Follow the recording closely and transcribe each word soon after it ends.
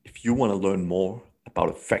If you want to learn more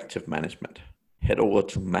about effective management, head over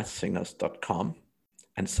to mattsingers.com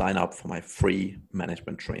and sign up for my free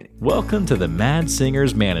management training. Welcome to the Mad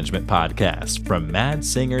Singers Management Podcast from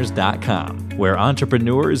madsingers.com, where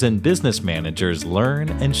entrepreneurs and business managers learn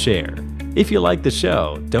and share. If you like the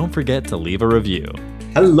show, don't forget to leave a review.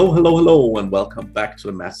 Hello, and welcome back to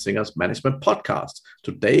the Mad Singers Management Podcast.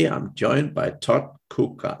 Today, I'm joined by Todd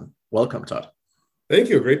Kukan. Welcome, Todd. Thank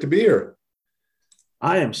you. Great to be here.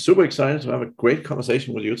 I am super excited to have a great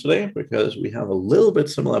conversation with you today because we have a little bit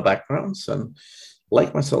similar backgrounds. And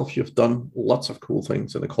like myself, you've done lots of cool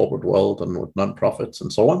things in the corporate world and with nonprofits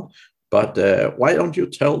and so on. But why don't you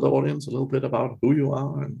tell the audience a little bit about who you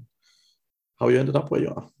are and how you ended up where you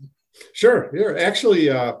are? Sure. Yeah. Actually,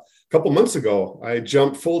 a couple months ago, I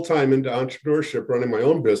jumped full-time into entrepreneurship, running my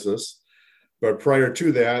own business. But prior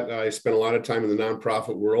to that, I spent a lot of time in the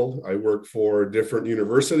nonprofit world. I worked for different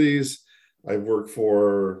universities. I've worked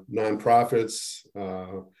for nonprofits,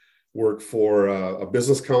 worked for a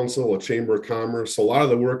business council, a chamber of commerce. So a lot of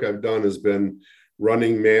the work I've done has been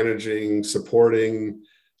running, managing, supporting,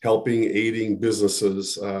 helping, aiding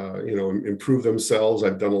businesses, improve themselves.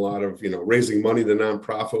 I've done a lot of, raising money in the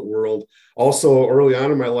nonprofit world. Also, early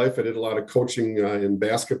on in my life, I did a lot of coaching in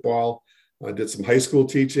basketball. I did some high school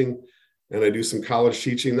teaching, and I do some college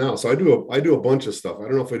teaching now. So I do a bunch of stuff. I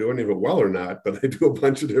don't know if I do any of it well or not, but I do a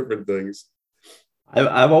bunch of different things.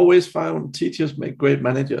 I've always found teachers make great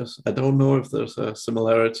managers. I don't know if there's a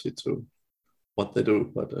similarity to what they do,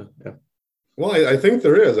 but yeah. Well, I think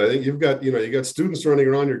there is. I think you got students running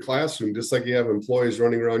around your classroom, just like you have employees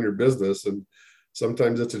running around your business. And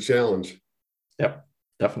sometimes it's a challenge. Yep,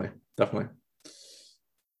 definitely.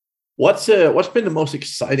 What's been the most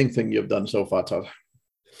exciting thing you've done so far, Todd?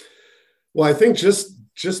 Well, I think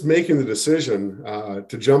just making the decision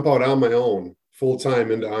to jump out on my own full-time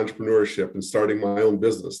into entrepreneurship and starting my own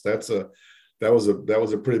business. That was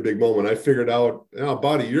a pretty big moment. I figured out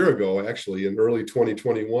about a year ago, actually, in early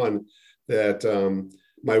 2021, that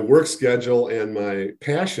my work schedule and my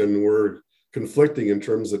passion were conflicting in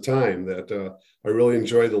terms of time. That I really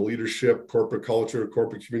enjoy the leadership, corporate culture,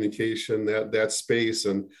 corporate communication, that space,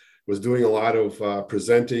 and was doing a lot of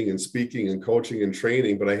presenting and speaking and coaching and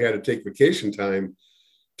training, but I had to take vacation time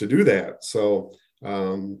to do that. So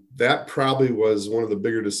that probably was one of the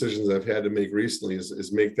bigger decisions I've had to make recently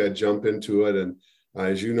is make that jump into it. And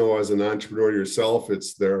as you know, as an entrepreneur yourself,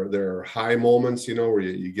 there are high moments, where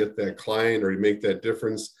you get that client or you make that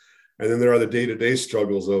difference. And then there are the day-to-day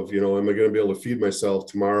struggles of, am I going to be able to feed myself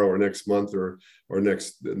tomorrow or next month or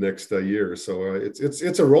next year? So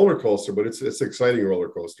it's a roller coaster, but it's an exciting roller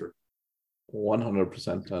coaster.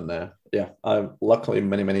 100%. And yeah, I've luckily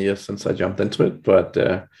many years since I jumped into it, but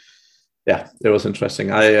yeah, it was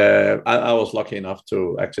interesting. I was lucky enough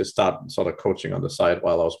to actually start sort of coaching on the side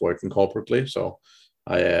while I was working corporately. So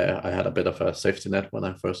I had a bit of a safety net when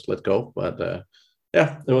I first let go, but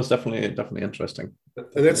yeah, it was definitely interesting.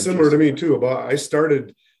 And that's similar to me too. I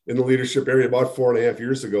started in the leadership area about 4.5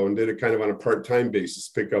 years ago and did it kind of on a part-time basis,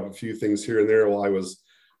 pick up a few things here and there while I was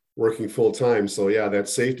working full time. So yeah, that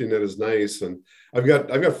safety net is nice. And I've got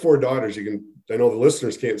 4 daughters. I know the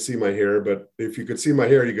listeners can't see my hair, but if you could see my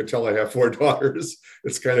hair, you could tell I have 4 daughters.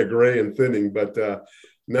 It's kind of gray and thinning, but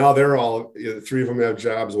now they're all 3 of them have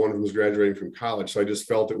jobs. 1 of them is graduating from college. So I just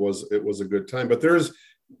felt it was a good time. But there's,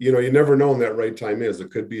 you never know when that right time is. It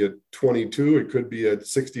could be at 22. It could be at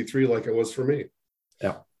 63, like it was for me.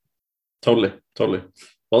 Yeah, totally.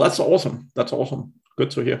 Well, that's awesome.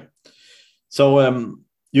 Good to hear. So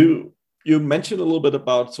you mentioned a little bit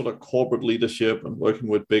about sort of corporate leadership and working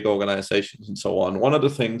with big organizations and so on. One of the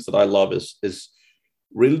things that I love is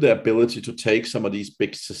really the ability to take some of these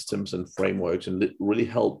big systems and frameworks and really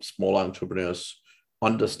help small entrepreneurs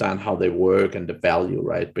understand how they work and the value,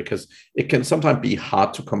 right? Because it can sometimes be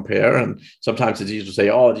hard to compare, and sometimes it's easy to say,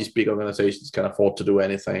 oh, these big organizations can afford to do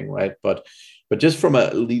anything, right? But just from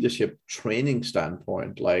a leadership training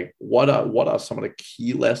standpoint, like what are some of the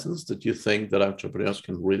key lessons that you think that entrepreneurs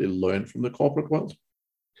can really learn from the corporate world?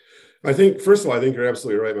 I think, first of all, I think you're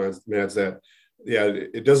absolutely right, Mads, that yeah,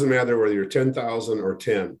 it doesn't matter whether you're 10,000 or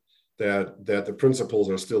 10, that the principles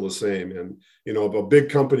are still the same. And, a big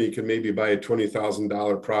company can maybe buy a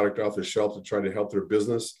 $20,000 product off the shelf to try to help their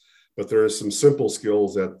business, but there are some simple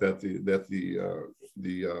skills that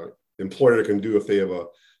the employer can do if they have a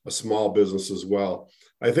small business as well.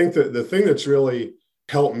 I think that the thing that's really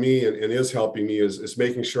helped me and is helping me is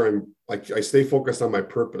making sure I stay focused on my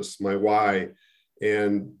purpose, my why.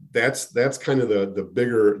 And that's kind of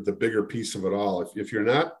the bigger piece of it all. If you're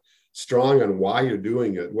not strong on why you're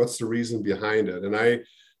doing it, what's the reason behind it? And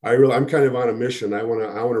I'm kind of on a mission. I want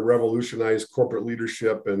to revolutionize corporate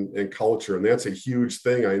leadership and culture, and that's a huge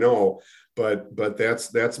thing, I know. But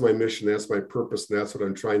that's my mission. That's my purpose, and that's what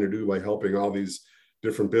I'm trying to do by helping all these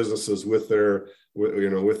different businesses with their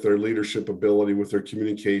leadership ability, with their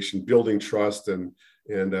communication, building trust, and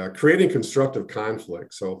creating constructive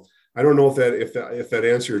conflict. So I don't know if that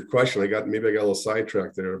answered your question. Maybe I got a little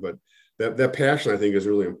sidetracked there, but that passion, I think, is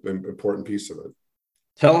really an important piece of it.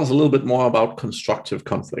 Tell us a little bit more about constructive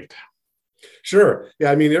conflict. Sure.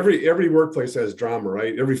 Yeah. I mean, every workplace has drama,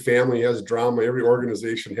 right? Every family has drama. Every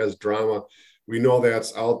organization has drama. We know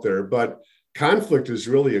that's out there, but conflict is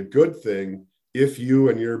really a good thing if you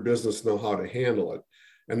and your business know how to handle it.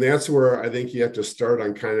 And that's where I think you have to start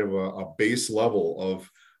on kind of a base level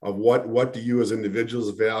of what do you as individuals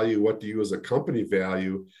value, what do you as a company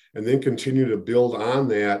value, and then continue to build on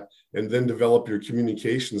that, and then develop your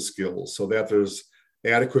communication skills so that there's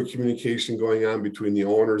adequate communication going on between the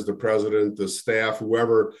owners, the president, the staff,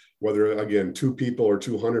 whoever, whether, again, 2 people or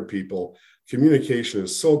 200 people. Communication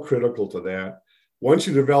is so critical to that. Once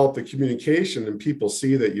you develop the communication and people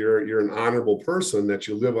see that you're an honorable person, that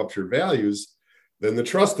you live up to your values, then the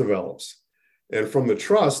trust develops. And from the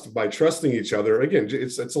trust, by trusting each other, again,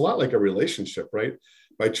 it's a lot like a relationship, right?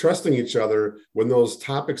 By trusting each other, when those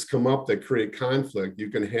topics come up that create conflict, you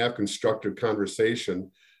can have constructive conversation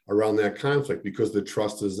around that conflict because the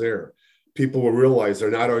trust is there. People will realize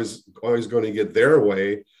they're not always going to get their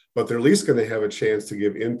way, but they're at least going to have a chance to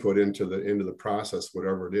give input into the process,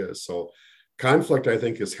 whatever it is. So conflict, I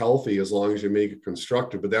think, is healthy as long as you make it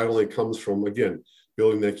constructive, but that only comes from, again,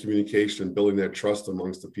 building that communication, building that trust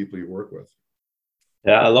amongst the people you work with.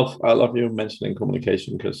 Yeah, I love you mentioning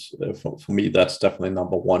communication, because for me, that's definitely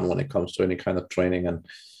number one when it comes to any kind of training. And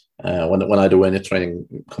when I do any training,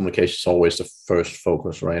 communication is always the first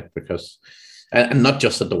focus, right? Because, and not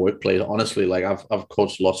just at the workplace, honestly, like I've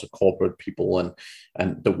coached lots of corporate people,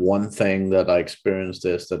 and the one thing that I experienced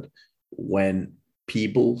is that when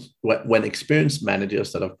experienced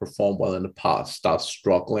managers that have performed well in the past start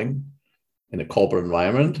struggling in a corporate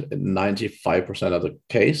environment, in 95% of the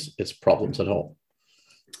case, it's problems at home.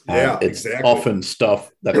 Yeah, it's exactly. often stuff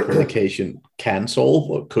that communication can solve,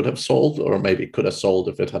 or could have solved, or maybe could have solved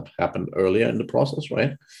if it had happened earlier in the process,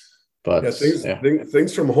 right? But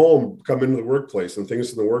things from home come into the workplace, and things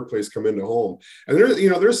from the workplace come into home. And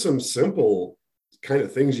there's some simple kind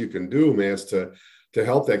of things you can do, man, to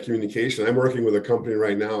help that communication. I'm working with a company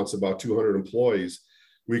right now. It's about 200 employees.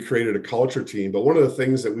 We created a culture team, but one of the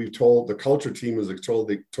things that we've told the culture team is told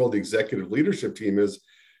the executive leadership team is,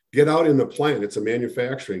 get out in the plant. It's a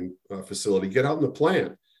manufacturing facility. Get out in the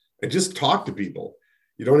plant and just talk to people.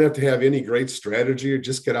 You don't have to have any great strategy.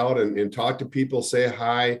 Just get out and talk to people, say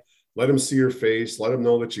hi, let them see your face, let them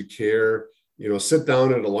know that you care. Sit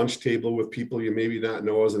down at a lunch table with people you maybe not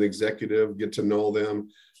know as an executive, get to know them.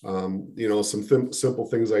 Some simple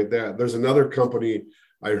things like that. There's another company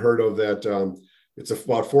I heard of that it's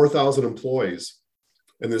about 4,000 employees,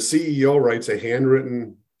 and the CEO writes a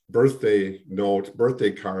handwritten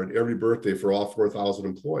birthday card every birthday for all 4,000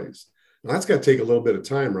 employees. Now that's got to take a little bit of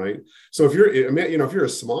time, right? So if you're a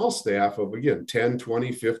small staff of, again, 10,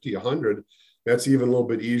 20, 50, 100, that's even a little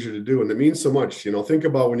bit easier to do. And it means so much. Think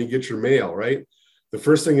about when you get your mail, right? The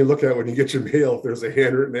first thing you look at when you get your mail, if there's a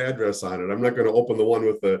handwritten address on it. I'm not going to open the one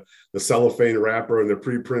with the cellophane wrapper and the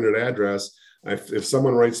pre-printed address. If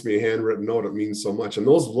someone writes me a handwritten note, it means so much. And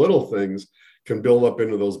those little things can build up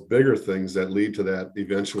into those bigger things that lead to that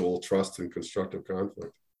eventual trust and constructive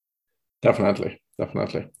conflict. Definitely.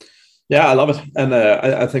 Yeah, I love it. And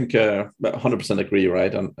I think 100% agree,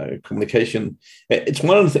 right? And communication, it's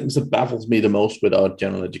one of the things that baffles me the most with our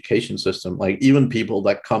general education system. Like even people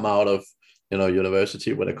that come out of,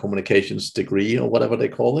 university with a communications degree or whatever they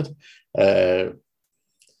call it,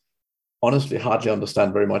 honestly hardly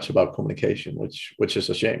understand very much about communication, which is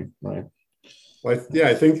a shame, right? Well,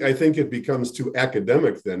 I think it becomes too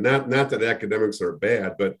academic then. Not that academics are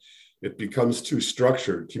bad, but it becomes too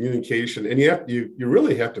structured communication, and you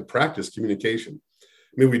really have to practice communication.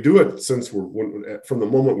 I mean, we do it from the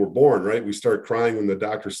moment we're born, right? We start crying when the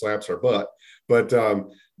doctor slaps our butt, but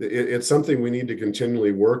it's something we need to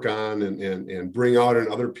continually work on and bring out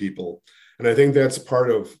in other people. And I think that's part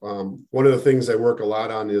of one of the things I work a lot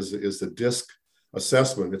on is the DISC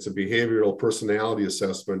assessment. It's a behavioral personality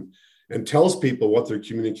assessment, and tells people what their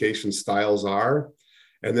communication styles are,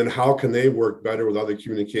 and then how can they work better with other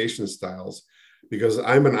communication styles. Because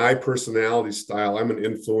I'm an I personality style, I'm an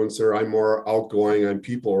influencer, I'm more outgoing, I'm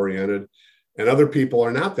people oriented, and other people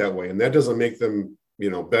are not that way. And that doesn't make them,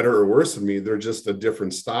 better or worse than me. They're just a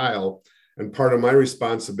different style. And part of my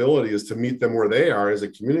responsibility is to meet them where they are as a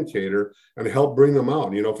communicator and help bring them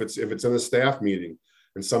out. You know, if it's in a staff meeting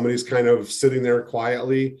and somebody's kind of sitting there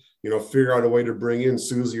quietly, you know, figure out a way to bring in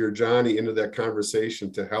Susie or Johnny into that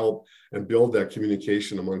conversation to help and build that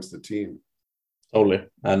communication amongst the team. Totally.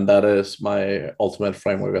 And that is my ultimate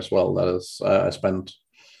framework as well. That is, I spend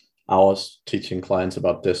hours teaching clients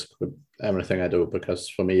about DISC with everything I do, because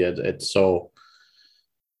for me, it's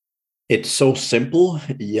so simple,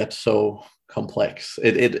 yet so complex.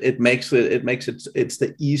 It makes it's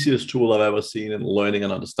the easiest tool I've ever seen in learning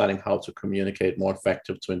and understanding how to communicate more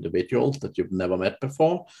effective to individuals that you've never met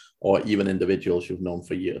before, or even individuals you've known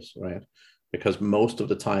for years, right? Because most of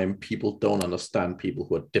the time people don't understand people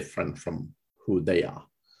who are different from who they are.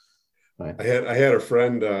 Right? I had a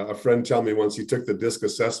friend tell me once he took the DISC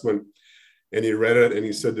assessment and he read it and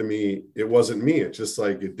he said to me, it wasn't me. It's just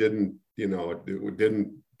like it didn't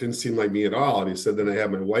seem like me at all. And he said, then I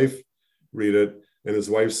had my wife read it, and his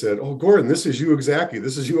wife said, "Oh, Gordon, this is you exactly.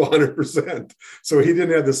 This is you 100%." So he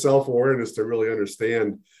didn't have the self-awareness to really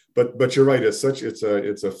understand. But you're right. It's a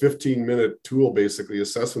 15-minute tool, basically,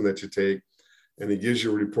 assessment that you take, and it gives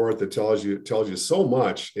you a report that tells you so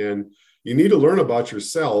much. And you need to learn about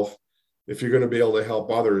yourself if you're going to be able to help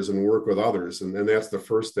others and work with others. And that's the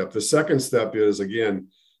first step. The second step is, again,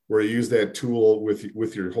 where you use that tool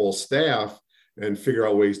with your whole staff and figure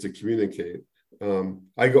out ways to communicate. I'll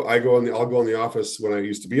go in the office when I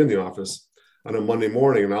used to be in the office on a Monday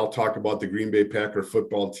morning, and I'll talk about the Green Bay Packer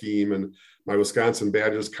football team and my Wisconsin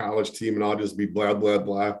Badgers college team, and I'll just be blah, blah,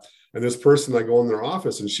 blah. And this person, I go in their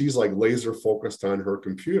office and she's like laser focused on her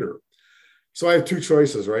computer. So I have two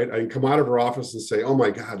choices, right? I can come out of her office and say, "Oh my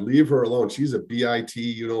God, leave her alone. She's a BIT,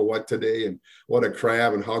 you know what, today, and what a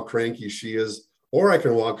crab and how cranky she is." Or I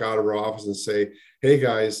can walk out of her office and say, "Hey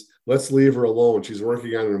guys, let's leave her alone. She's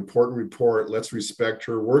working on an important report. Let's respect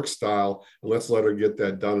her work style and let's let her get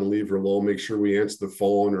that done and leave her alone. Make sure we answer the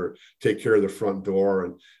phone or take care of the front door."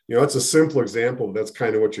 And, you know, it's a simple example, but that's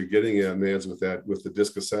kind of what you're getting at, Mads, with the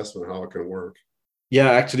DISC assessment, how it can work. Yeah,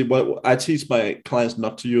 actually, what I teach my clients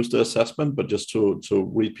not to use the assessment, but just to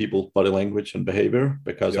read people's body language and behavior,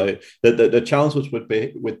 because the challenge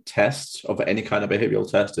with tests of any kind of behavioral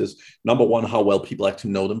test is, number one, how well people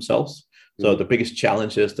actually know themselves. So the biggest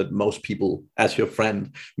challenge is that most people, as your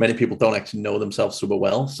friend, many people don't actually know themselves super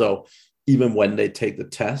well. So even when they take the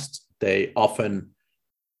test, they often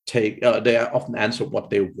answer what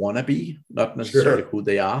they want to be, not necessarily who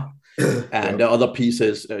they are. And the other piece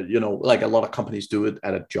is, like a lot of companies do it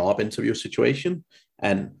at a job interview situation,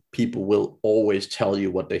 and people will always tell you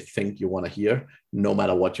what they think you want to hear, no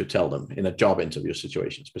matter what you tell them in a job interview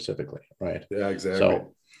situation specifically, right? Yeah, exactly.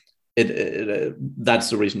 So that's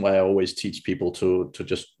the reason why I always teach people to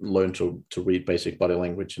just learn to read basic body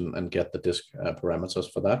language and get the DISC parameters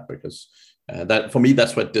for that, because that, for me,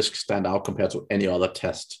 that's where DISC stand out compared to any other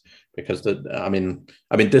test. Because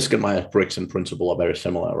DISC and Myers-Briggs in principle are very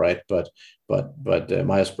similar, right? But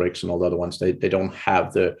Myers-Briggs and all the other ones, they don't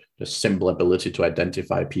have the simple ability to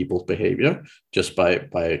identify people's behavior just by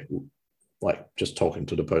like just talking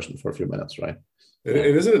to the person for a few minutes, right? And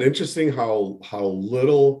isn't it interesting how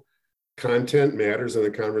little content matters in a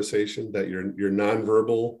conversation, that your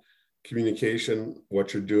nonverbal communication,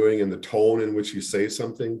 what you're doing, and the tone in which you say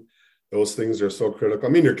something, those things are so critical.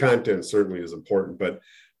 I mean, your content certainly is important, but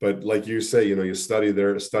like you say, you study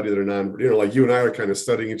their non, like you and I are kind of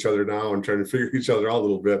studying each other now and trying to figure each other out a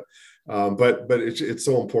little bit. But it's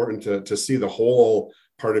so important to see the whole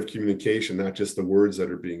part of communication, not just the words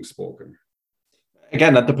that are being spoken.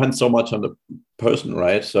 Again, that depends so much on the person,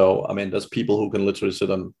 right? So, I mean, there's people who can literally sit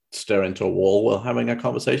and stare into a wall while having a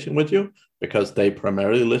conversation with you because they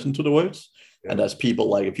primarily listen to the words. Yeah. And there's people,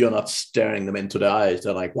 like, if you're not staring them into the eyes,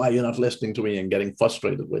 they're like, "Why are you not listening to me?" and getting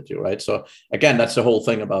frustrated with you, right? So again, that's the whole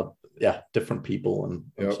thing about, different people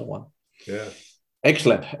and so on. Yeah.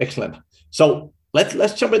 Excellent. So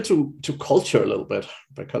let's jump into culture a little bit,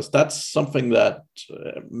 because that's something that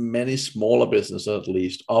many smaller businesses, at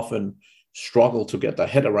least, often struggle to get their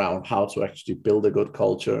head around, how to actually build a good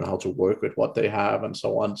culture and how to work with what they have and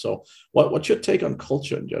so on. So what's your take on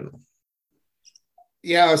culture in general?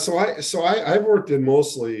 Yeah, so I've worked in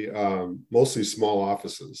mostly small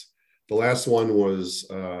offices. The last one was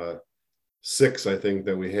 6, I think,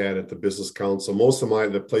 that we had at the Business Council. Most of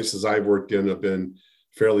the places I've worked in have been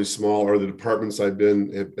fairly small, or the departments I've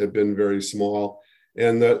been have been very small.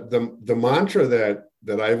 And the mantra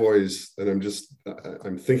that I've always, and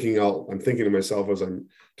I'm thinking to myself as I'm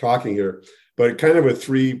talking here, but kind of a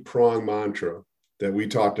 3-prong mantra that we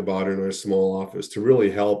talked about in our small office to really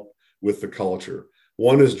help with the culture.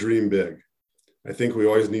 One is dream big. I think we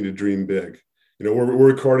always need to dream big.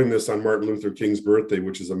 we're recording this on Martin Luther King's birthday,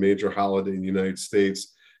 which is a major holiday in the United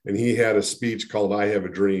States. And he had a speech called "I Have a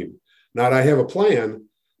Dream." Not "I have a plan,"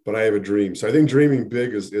 but "I have a dream." So I think dreaming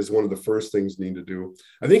big is one of the first things you need to do.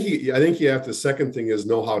 I think you have the second thing is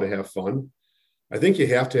know how to have fun. I think you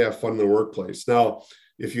have to have fun in the workplace. Now,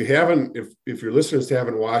 if your listeners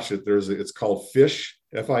haven't watched it, it's called FISH,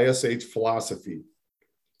 FISH Philosophy.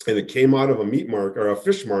 And it came out of a meat market or a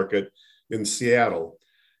fish market in Seattle.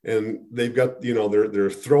 And they've got, they're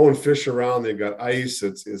throwing fish around. They've got ice.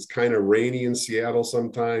 It's kind of rainy in Seattle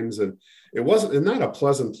sometimes. And it's not a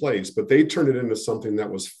pleasant place, but they turned it into something that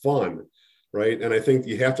was fun, right? And I think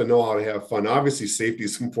you have to know how to have fun. Obviously, safety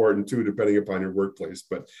is important too, depending upon your workplace,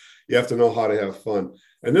 but you have to know how to have fun.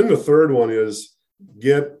 And then the third one is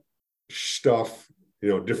get stuff,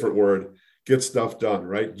 different word, get stuff done,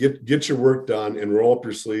 right? Get your work done and roll up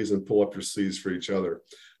your sleeves and pull up your sleeves for each other.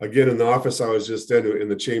 Again, in the office I was just in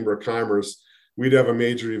the Chamber of Commerce, we'd have a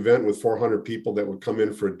major event with 400 people that would come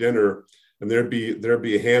in for dinner, and there'd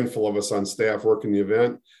be a handful of us on staff working the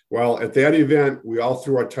event. Well, at that event, we all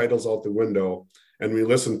threw our titles out the window and we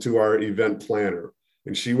listened to our event planner.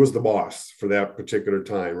 And she was the boss for that particular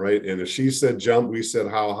time, right? And if she said jump, we said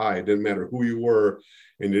how high. It didn't matter who you were,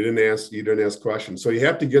 and you didn't ask questions. So you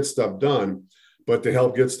have to get stuff done. But to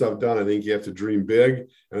help get stuff done, I think you have to dream big,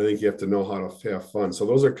 and I think you have to know how to have fun. So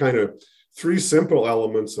those are kind of three simple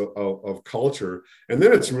elements of culture. And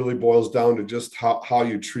then it really boils down to just how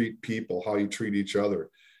you treat people, how you treat each other.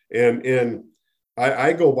 And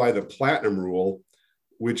I go by the platinum rule,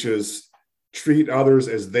 which is treat others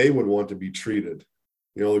as they would want to be treated.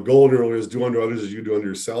 The golden rule is do unto others as you do unto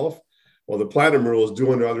yourself. Well, the platinum rule is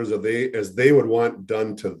do unto others as they would want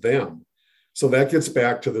done to them. So that gets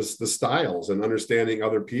back to the styles and understanding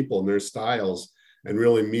other people and their styles and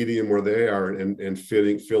really meeting them where they are and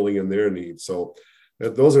filling in their needs. So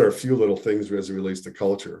those are a few little things as it relates to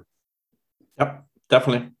culture. Yep,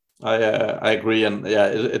 definitely. I agree. And yeah,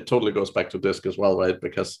 it totally goes back to DISC as well, right?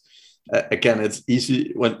 Because again, it's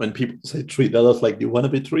easy when people say treat others like you want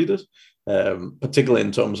to be treated, particularly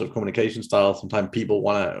in terms of communication style. Sometimes people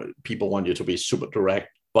want you to be super direct,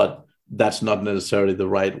 but that's not necessarily the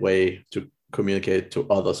right way to communicate to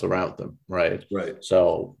others around them, right? Right.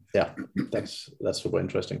 So yeah, that's super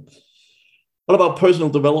interesting. What about personal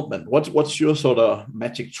development? What's your sort of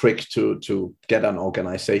magic trick to get an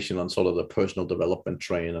organization on sort of the personal development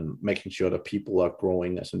train and making sure that people are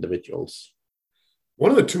growing as individuals?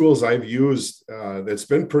 One of the tools I've used that's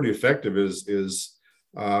been pretty effective is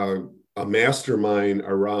a mastermind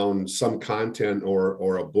around some content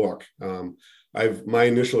or a book. My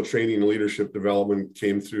initial training in leadership development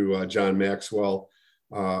came through John Maxwell.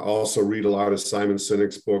 Also read a lot of Simon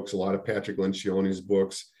Sinek's books, a lot of Patrick Lencioni's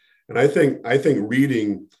books. And I think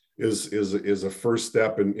reading is a first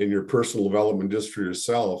step in your personal development just for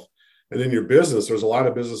yourself. And in your business, there's a lot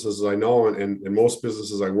of businesses I know and most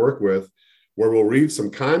businesses I work with where we'll read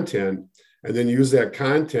some content and then use that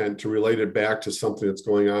content to relate it back to something that's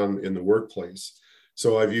going on in the workplace.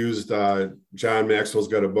 So I've used John Maxwell's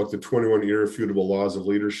got a book, The 21 Irrefutable Laws of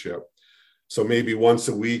Leadership. So maybe once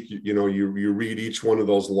a week, you read each one of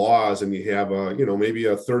those laws and you have maybe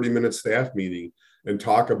a 30-minute staff meeting and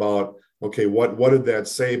talk about, okay, what did that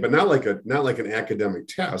say? But not like an academic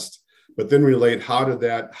test, but then relate how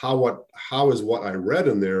is what I read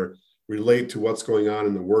in there relate to what's going on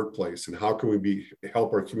in the workplace, and how can we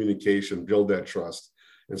help our communication build that trust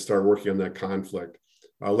and start working on that conflict.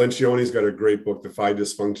 Lencioni's got a great book, The 5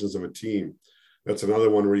 Dysfunctions of a Team. That's another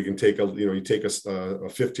one where you can take a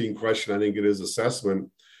 15 question, I think it is, assessment,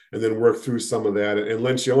 and then work through some of that. And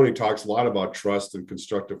Lencioni talks a lot about trust and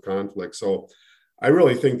constructive conflict. So I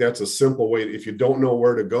really think that's a simple way. If you don't know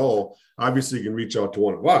where to go, obviously you can reach out to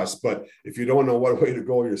one of us, but if you don't know what way to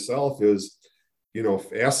go yourself is,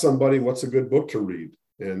 ask somebody what's a good book to read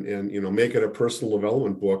and make it a personal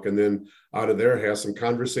development book. And then out of there, have some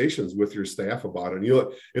conversations with your staff about it.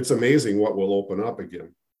 And it's amazing what will open up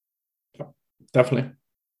again. Definitely.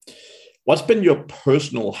 What's been your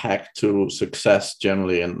personal hack to success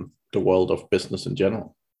generally in the world of business in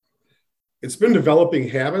general? It's been developing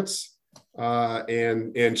habits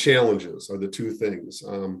and challenges are the two things.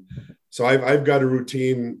 So I've got a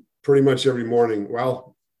routine pretty much every morning.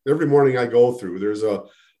 Well, every morning I go through, there's a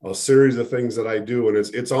series of things that I do, and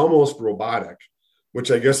it's almost robotic, which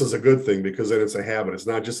I guess is a good thing because then it's a habit. It's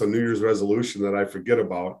not just a New Year's resolution that I forget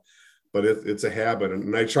about, but it's a habit.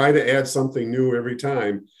 And I try to add something new every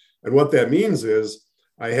time. And what that means is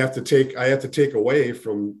I have to take away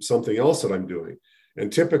from something else that I'm doing.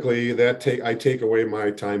 And typically I take away my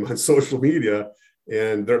time on social media,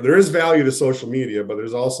 and there is value to social media, but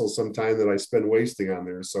there's also some time that I spend wasting on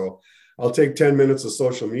there. So I'll take 10 minutes of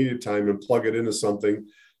social media time and plug it into something.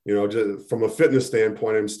 Just from a fitness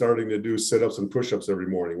standpoint, I'm starting to do sit-ups and push-ups every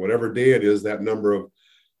morning. Whatever day it is, that number of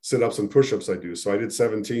sit-ups and push-ups I do. So I did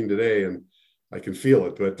 17 today, and I can feel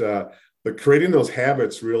it. But creating those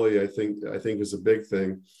habits really, I think is a big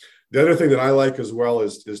thing. The other thing that I like as well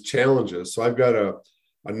is challenges. So I've got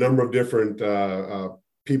a number of different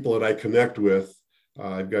people that I connect with.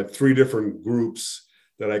 I've got 3 different groups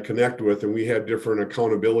that I connect with, and we have different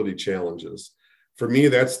accountability challenges. For me,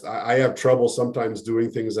 I have trouble sometimes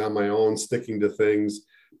doing things on my own, sticking to things,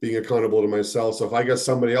 being accountable to myself. So if I got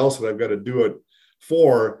somebody else that I've got to do it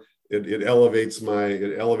for, it elevates me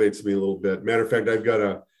a little bit. Matter of fact,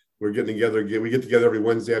 we get together every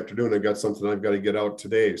Wednesday afternoon. I got something I've got to get out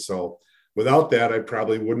today. So without that, I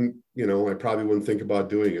probably wouldn't think about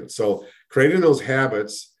doing it. So creating those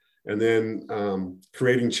habits, and then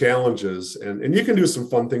creating challenges, and you can do some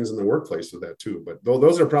fun things in the workplace with that too. But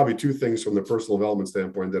those are probably 2 things from the personal development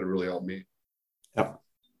standpoint that have really helped me. Yeah,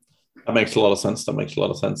 that makes a lot of sense.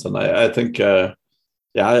 And I think,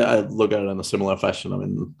 I look at it in a similar fashion. I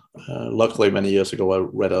mean, luckily many years ago, I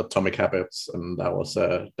read Atomic Habits, and that was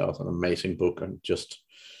an amazing book, and just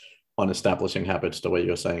on establishing habits the way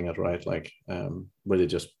you're saying it, right? Like really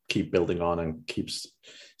just keep building on and keep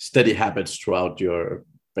steady habits throughout your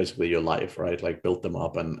life, right? Like build them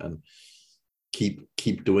up and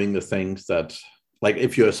keep doing the things that, like,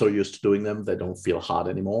 if you're so used to doing them, they don't feel hard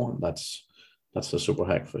anymore. That's a super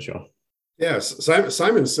hack for sure. Yes,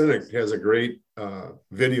 Simon Sinek has a great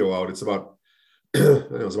video out. It's about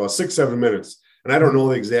 6-7 minutes, and I don't know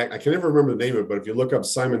the exact. I can never remember the name of it, but if you look up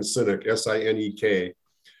Simon Sinek, Sinek,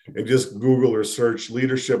 and just Google or search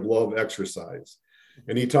leadership, love, exercise,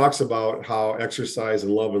 and he talks about how exercise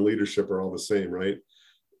and love and leadership are all the same, right?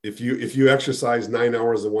 If you exercise 9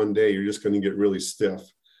 hours in one day, you're just going to get really stiff.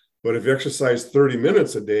 But if you exercise 30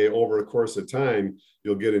 minutes a day over a course of time,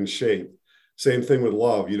 you'll get in shape. Same thing with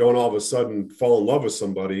love. You don't all of a sudden fall in love with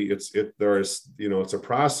somebody. It's a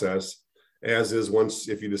process, as is once,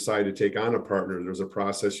 if you decide to take on a partner, there's a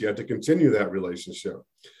process. You have to continue that relationship.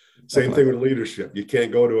 Same thing with leadership. You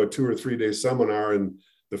can't go to a 2 or 3 day seminar and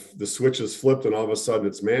the switch is flipped and all of a sudden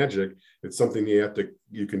it's magic. It's something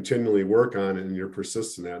you continually work on and you're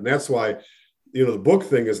persistent at. And that's why, the book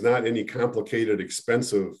thing is not any complicated,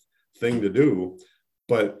 expensive thing to do,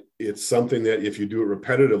 but it's something that if you do it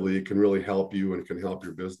repetitively, it can really help you and it can help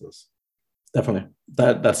your business. Definitely.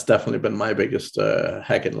 That's definitely been my biggest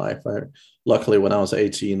hack in life. Luckily, when I was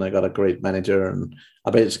 18, I got a great manager, and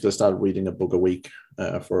I basically started reading a book a week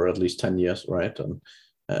for at least 10 years, right? And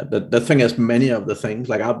the thing is, many of the things,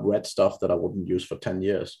 like I've read stuff that I wouldn't use for 10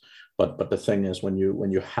 years, but the thing is, when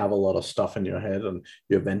you have a lot of stuff in your head and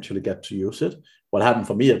you eventually get to use it, what happened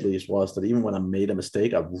for me at least was that even when I made a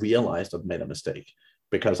mistake, I realized I'd made a mistake,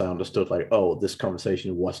 because I understood, like, oh, this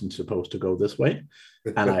conversation wasn't supposed to go this way.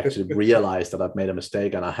 And I actually realized that I'd made a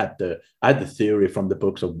mistake, and I had the theory from the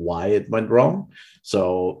books of why it went wrong.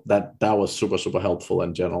 So that was super, super helpful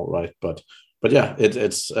in general, right? But yeah,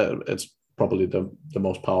 it's probably the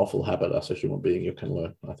most powerful habit as a human being you can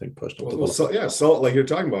learn, I think, personally. So like you're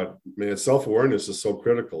talking about, man, self-awareness is so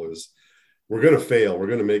critical. Is we're going to fail, we're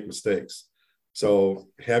going to make mistakes. So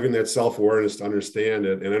having that self-awareness to understand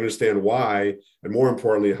it and understand why, and more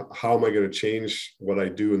importantly, how am I going to change what I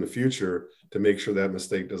do in the future to make sure that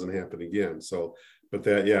mistake doesn't happen again? So, but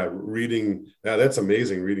reading, that's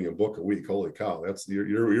amazing. Reading a book a week, holy cow, that's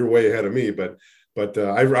you're way ahead of me. But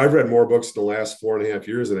I've read more books in the last 4.5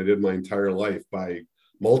 years than I did my entire life by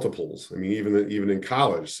multiples. I mean, even in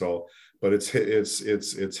college. So, but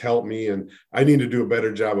it's helped me, and I need to do a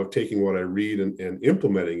better job of taking what I read and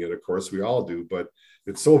implementing it. Of course, we all do, but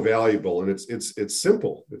it's so valuable, and it's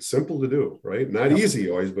simple. It's simple to do, right? Not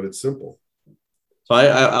easy always, but it's simple. So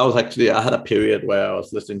I had a period where I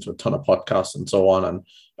was listening to a ton of podcasts and so on, and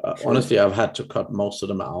honestly, I've had to cut most of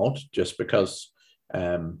them out just because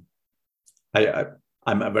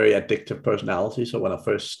I'm a very addictive personality. So when I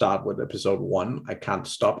first start with episode 1, I can't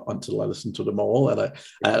stop until I listen to them all. And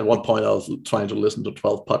at one point, I was trying to listen to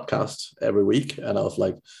 12 podcasts every week, and I was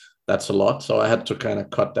like, that's a lot. So I had to kind of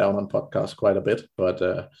cut down on podcasts quite a bit. But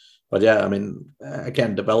yeah, I mean,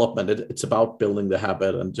 again, development, it's about building the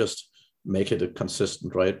habit and just make it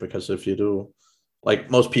consistent, right? Because if you do, like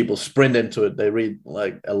most people sprint into it, they read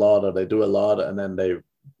like a lot or they do a lot, and then they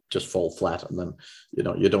just fall flat, and then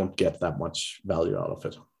you don't get that much value out of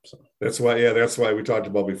it. So that's why we talked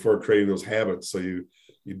about before, creating those habits. So you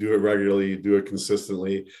do it regularly, you do it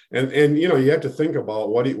consistently, and you have to think about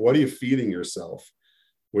what are you feeding yourself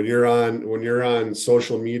when you're on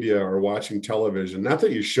social media or watching television. Not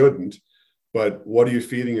that you shouldn't, but what are you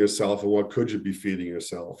feeding yourself, and what could you be feeding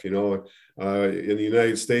yourself? In the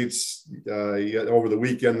United States, over the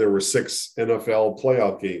weekend, there were 6 NFL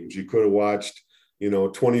playoff games. You could have watched,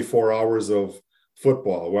 24 hours of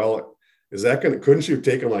football. Well, couldn't you have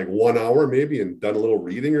taken like 1 hour maybe and done a little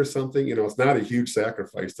reading or something? It's not a huge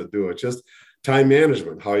sacrifice to do it. Just time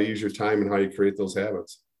management, how you use your time and how you create those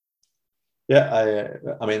habits. Yeah,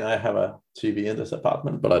 I mean, I have a TV in this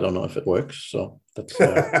apartment, but I don't know if it works. So that's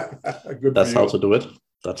that's how to do it.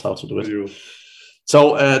 That's how to do it.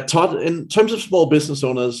 So, Todd, in terms of small business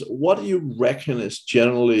owners, what do you reckon is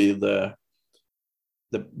generally the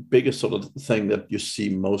biggest sort of thing that you see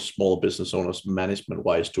most small business owners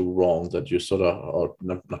management-wise do wrong, that you sort of, or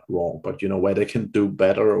not wrong, but where they can do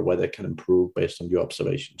better or where they can improve based on your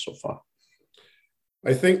observation so far?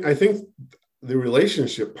 I think the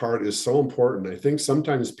relationship part is so important. I think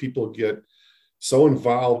sometimes people get so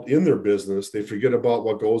involved in their business, they forget about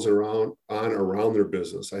what goes around their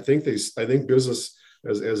business. I think business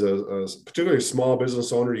as a particularly small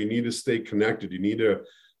business owner, you need to stay connected. You need to,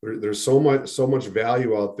 there's so much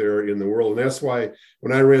value out there in the world. And that's why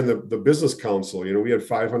when I ran the business council, we had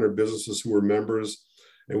 500 businesses who were members,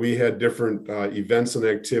 and we had different events and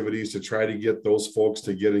activities to try to get those folks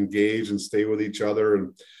to get engaged and stay with each other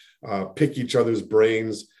and pick each other's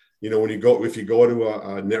brains. If you go to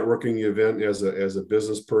a networking event as a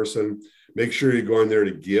business person, make sure you're going there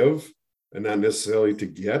to give and not necessarily to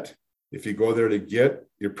get. If you go there to get,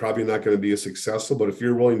 you're probably not going to be as successful. But if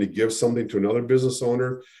you're willing to give something to another business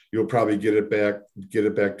owner, you'll probably get it back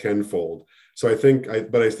tenfold. So I think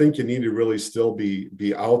you need to really still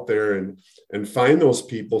be out there and find those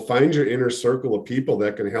people, find your inner circle of people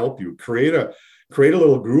that can help you. Create a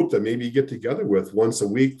little group that maybe you get together with once a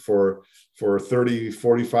week for 30,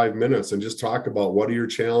 45 minutes and just talk about what are your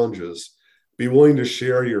challenges. Be willing to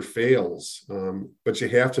share your fails, but you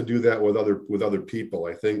have to do that with other people.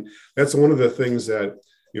 I think that's one of the things that,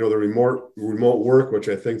 the remote work, which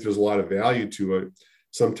I think there's a lot of value to it.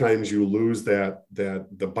 Sometimes you lose the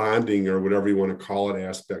bonding or whatever you want to call it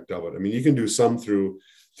aspect of it. I mean, you can do some through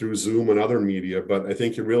Zoom and other media, but I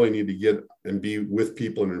think you really need to get and be with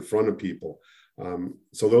people and in front of people.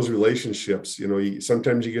 So those relationships,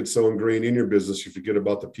 sometimes you get so ingrained in your business, you forget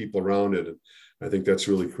about the people around it. And I think that's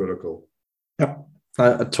really critical. Yeah,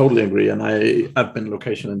 I totally agree. And I've been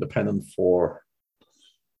location independent for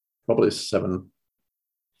probably 7,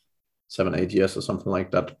 8 years or something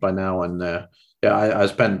like that by now. And I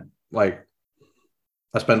spend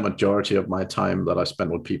majority of my time that I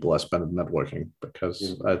spend with people, I spend networking,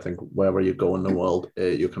 because I think wherever you go in the world,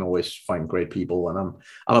 you can always find great people. And I'm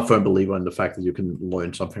a firm believer in the fact that you can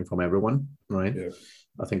learn something from everyone, right? Yeah.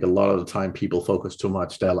 I think a lot of the time people focus too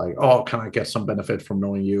much. They're like, oh, can I get some benefit from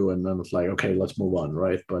knowing you? And then it's like, okay, let's move on,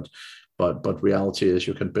 right? But reality is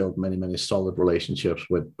you can build many, many solid relationships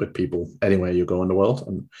with people anywhere you go in the world.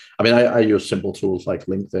 And I mean, I use simple tools like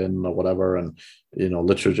LinkedIn or whatever, and,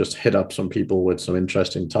 literally just hit up some people with some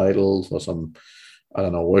interesting titles or some, I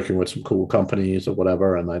don't know, working with some cool companies or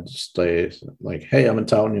whatever. And I just say like, hey, I'm in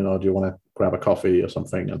town, do you want to grab a coffee or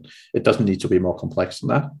something? And it doesn't need to be more complex than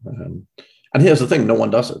that. And here's the thing, no one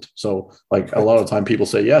does it. So like a lot of the time people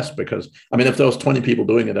say yes, because I mean, if there was 20 people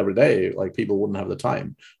doing it every day, like people wouldn't have the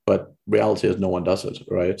time, but reality is no one does it.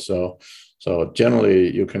 Right. So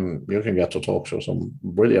generally you can get to talk to some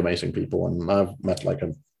really amazing people. And I've met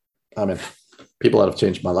people that have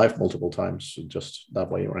changed my life multiple times just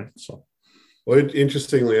that way. Right. So. Well,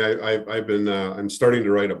 interestingly, I'm starting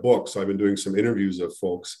to write a book. So I've been doing some interviews of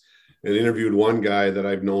folks and interviewed one guy that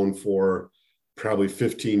I've known for probably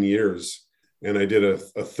 15 years. And I did a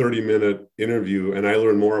 30-minute interview, and I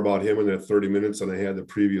learned more about him in that 30 minutes than I had the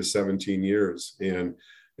previous 17 years. And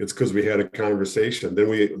it's because we had a conversation. Then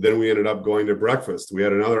we ended up going to breakfast. We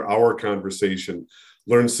had another hour conversation,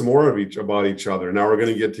 learned some more about each other. Now we're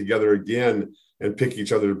going to get together again and pick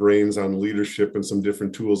each other's brains on leadership and some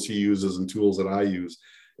different tools he uses and tools that I use.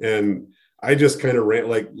 And I just kind of ran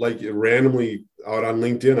randomly out on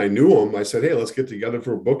LinkedIn. I knew him. I said, hey, let's get together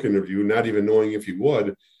for a book interview, not even knowing if he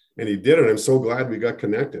would. And he did it. I'm so glad we got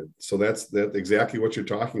connected. So that's exactly what you're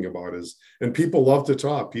talking about and people love to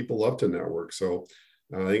talk. People love to network. So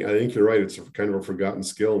I think you're right. It's kind of a forgotten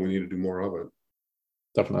skill. And we need to do more of it.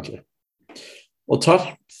 Definitely. Well,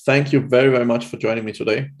 Todd, thank you very, very much for joining me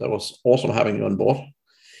today. That was awesome having you on board.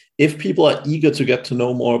 If people are eager to get to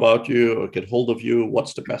know more about you or get hold of you,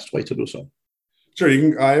 what's the best way to do so?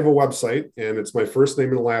 Sure. I have a website, and it's my first name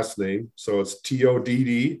and last name. So it's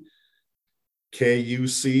TODDKUCKKAHN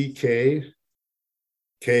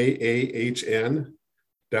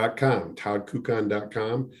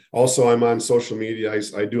toddkukan.com. Also, I'm on social media.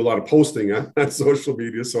 I do a lot of posting on social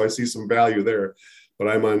media, so I see some value there. But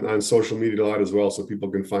I'm on social media a lot as well, so people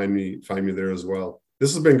can find me there as well.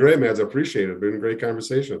 This has been great, Mads. I appreciate it. It's been a great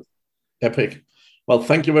conversation. Epic. Well,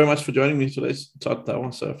 thank you very much for joining me today, Todd. That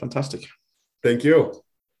was fantastic. Thank you.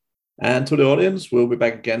 And to the audience, we'll be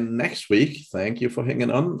back again next week. Thank you for hanging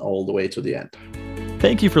on all the way to the end.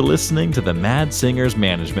 Thank you for listening to the Mad Singers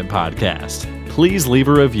Management Podcast. Please leave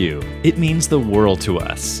a review. It means the world to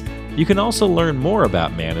us. You can also learn more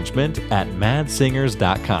about management at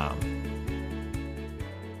madsingers.com.